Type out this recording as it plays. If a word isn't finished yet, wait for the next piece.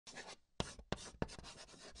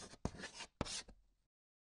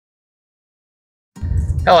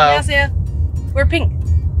Hello. 안녕하세요. We're pink.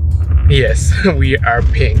 Yes, we are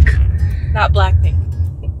pink. Not black pink.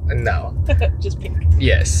 No. Just pink.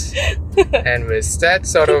 Yes. And with that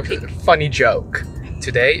sort of funny joke,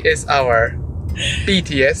 today is our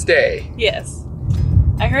BTS day. Yes.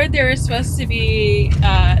 I heard there was supposed to be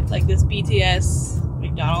like this BTS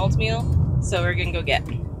McDonald's meal, so we're gonna go get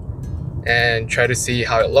it. And try to see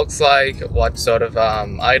how it looks like, what sort of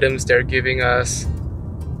items they're giving us.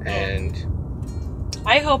 And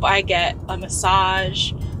I hope I get a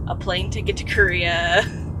massage, a plane ticket to Korea,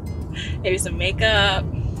 maybe some makeup,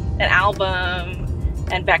 an album,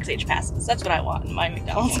 and backstage passes. That's what I want in my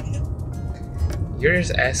McDonald's meal. You're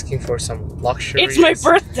just asking for some luxury. It's my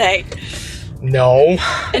birthday! No.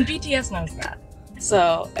 And BTS knows that.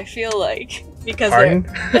 So I feel like because Pardon?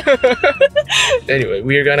 Anyway,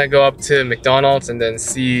 we're gonna go up to McDonald's and then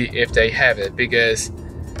see if they have it, because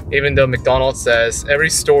even though McDonald's says every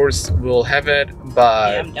stores will have it,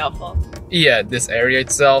 but yeah, I'm doubtful. Yeah, this area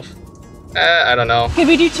itself, I don't know. Could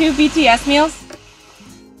we do 2 BTS meals?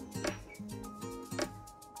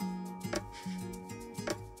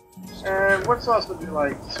 And what sauce would you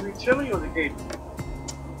like? Sweet chili or the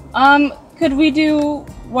cajun? Could we do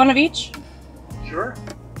 1 of each? Sure.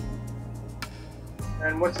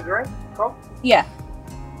 And what's the drink? Coke? Yeah.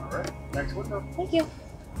 Alright, next window. Thank you.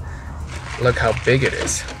 Look how big it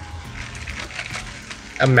is.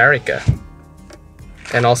 America.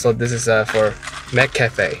 And also this is for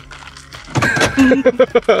McCafe.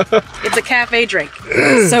 It's a cafe drink.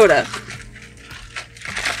 Soda.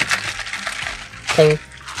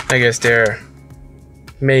 I guess they're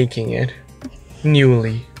making it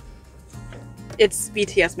newly. It's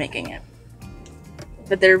BTS making it.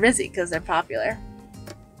 But they're busy because they're popular.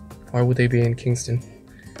 Why would they be in Kingston?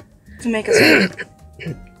 To make us food.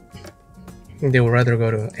 They would rather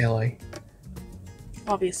go to LA.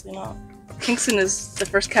 Obviously not. Kingston is the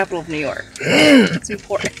first capital of New York. It's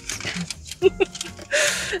important.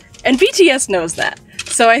 And BTS knows that.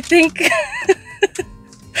 So I think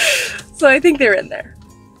they're in there.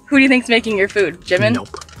 Who do you think's making your food? Jimin? Nope.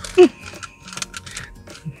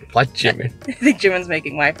 What Jimin? I think Jimin's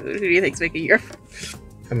making my food. Who do you think's making your food?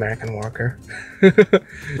 American worker.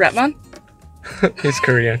 Ratman? He's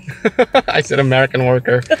Korean. I said American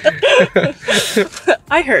worker.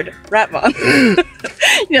 I heard Ratman.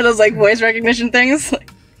 You know those like voice recognition things?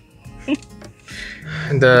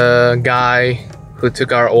 The guy who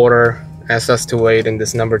took our order asked us to wait in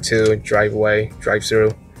this number 2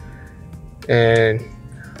 drive-through. And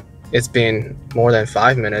it's been more than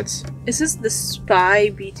 5 minutes. Is this the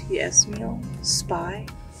Spy BTS meal? Spy?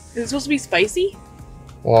 Is it supposed to be spicy?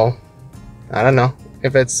 Well, I don't know.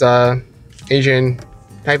 If it's Asian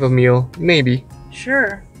type of meal, maybe.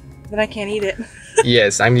 Sure. Then I can't eat it.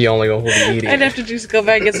 Yes, I'm the only one who'll be eating I'd it. have to just go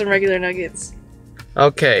back and get some regular nuggets.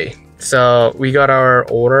 Okay, so we got our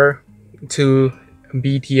order to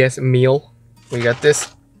BTS meal. We got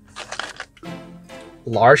this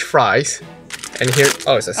large fries. And here,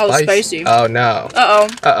 oh, it's a spice. Oh, spicy. Oh no. Uh-oh.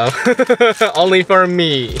 Uh-oh. Only for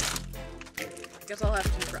me. Guess I'll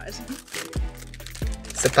have 2 fries.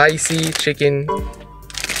 Spicy chicken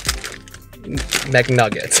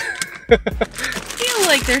McNuggets. I feel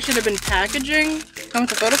like there should have been packaging. Come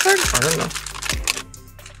with a photo card? I don't know.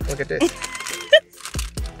 Look at this.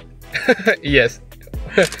 Yes.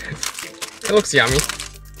 It looks yummy.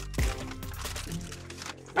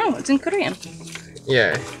 Oh, it's in Korean.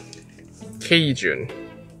 Yeah. Cajun.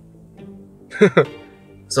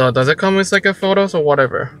 So does it come with like a photos or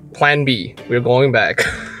whatever? Plan B. We're going back.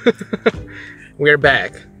 We're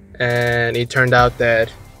back. And it turned out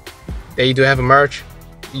that they do have a merch.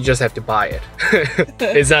 You just have to buy it.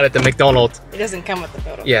 It's not at the McDonald's. It doesn't come with the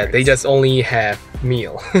photo Yeah, cards. they just only have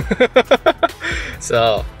meal.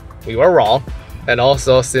 So we were wrong. And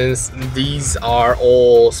also since these are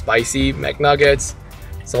all spicy McNuggets,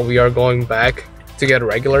 so we are going back to get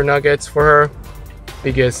regular nuggets for her,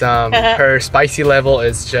 because her spicy level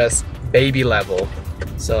is just baby level.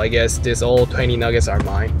 So I guess this all 20 nuggets are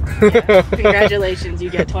mine. Yeah. Congratulations, you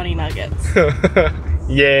get 20 nuggets.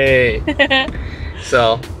 Yay!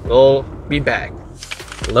 So we'll be back.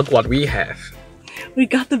 Look what we have. We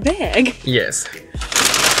got the bag. Yes.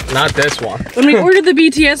 Not this one. When we ordered the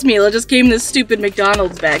BTS meal, it just came in this stupid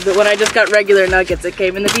McDonald's bag. But when I just got regular nuggets, it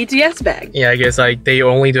came in the BTS bag. Yeah, I guess like they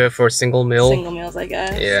only do it for a single meal. Single meals, I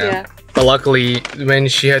guess. Yeah. But luckily, when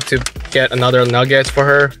she had to get another nugget for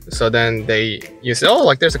her, so then they used, oh,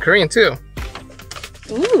 like there's a Korean too.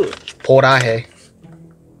 Ooh. 보라해.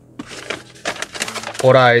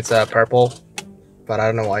 보라, it's purple, but I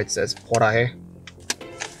don't know why it says 보라해.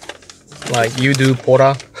 Like you do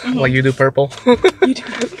보라, like you do purple. You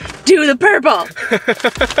do do the purple.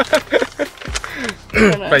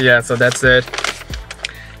 But yeah, so that's it.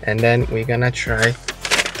 And then we're gonna try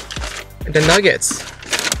the nuggets.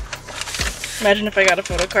 Imagine if I got a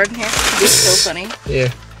photo card in here. It'd be so funny.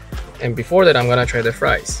 Yeah. And before that, I'm gonna try the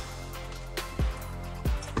fries.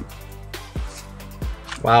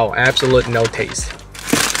 Wow, absolute no taste.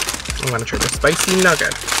 I'm gonna try the spicy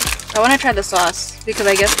nugget. I want to try the sauce because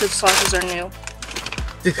I guess the sauces are new.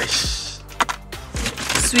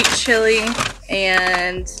 Sweet chili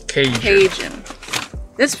and Cajun.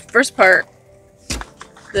 This first part,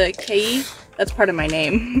 the K, that's part of my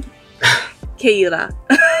name. Keira.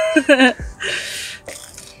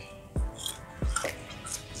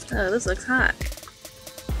 Oh, this looks hot.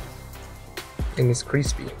 And it's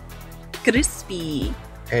crispy. Crispy.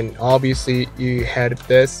 And obviously, you had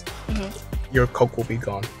this, your Coke will be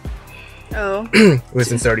gone. Oh.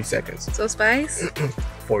 Within 30 seconds. So spice?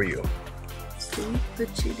 For you. Sweet the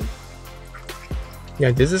chili.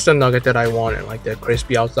 Yeah, this is the nugget that I wanted, like the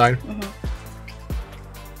crispy outside.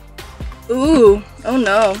 Ooh, oh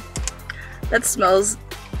no. That smells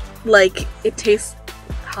like it tastes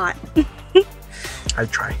hot. I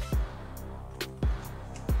try.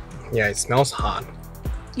 Yeah, it smells hot.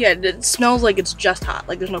 Yeah, it smells like it's just hot.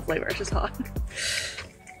 Like there's no flavor, it's just hot.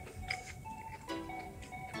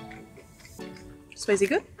 Spicy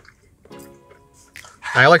good?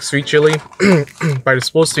 I like sweet chili, but it's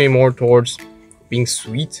supposed to be more towards being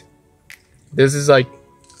sweet. This is like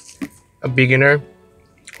a beginner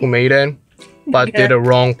who made it, but did a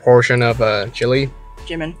wrong portion of chili.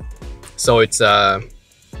 Jimin. So it's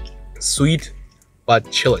sweet,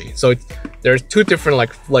 but chili. So there's two different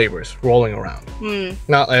like flavors rolling around.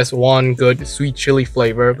 Not as one good sweet chili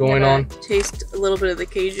flavor going on. Taste a little bit of the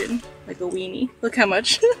Cajun, like a weenie. Look how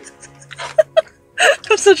much.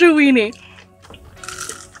 I'm such a weenie.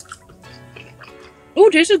 Ooh,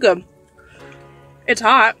 tastes good. It's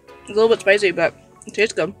hot. It's a little bit spicy, but it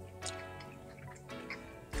tastes good.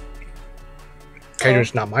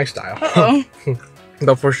 Cajun's not my style. Uh-oh.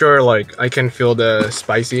 But for sure, like, I can feel the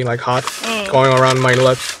spicy, like, hot going around my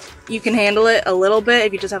lips. You can handle it a little bit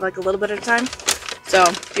if you just have, like, a little bit of time. So,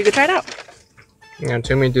 you could try it out. Yeah,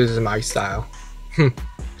 to me, this is my style.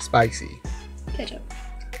 Spicy. Ketchup.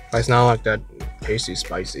 But it's not like that tasty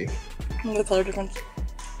spicy. The color difference.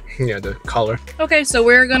 Yeah, the color. Okay, so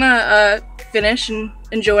we're gonna finish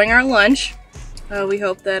enjoying our lunch. We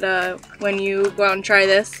hope that when you go out and try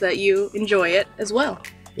this, that you enjoy it as well.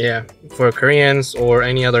 Yeah, for Koreans or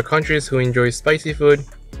any other countries who enjoy spicy food,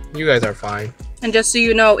 you guys are fine. And just so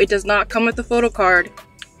you know, it does not come with the photo card.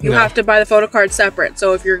 You No. have to buy the photo card separate.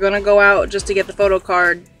 So if you're gonna go out just to get the photo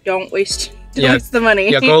card, don't waste the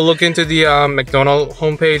money. Yeah, go look into the McDonald's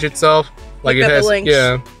homepage itself. Like Look it at the has, links.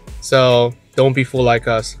 yeah. So don't be fool like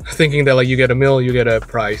us, thinking that like you get a meal, you get a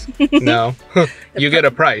prize. No, you get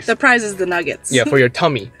a prize. The prize is the nuggets. Yeah, for your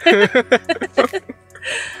tummy.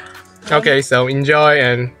 Okay, so enjoy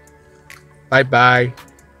and bye-bye.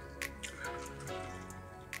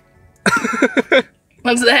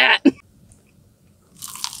 What's that?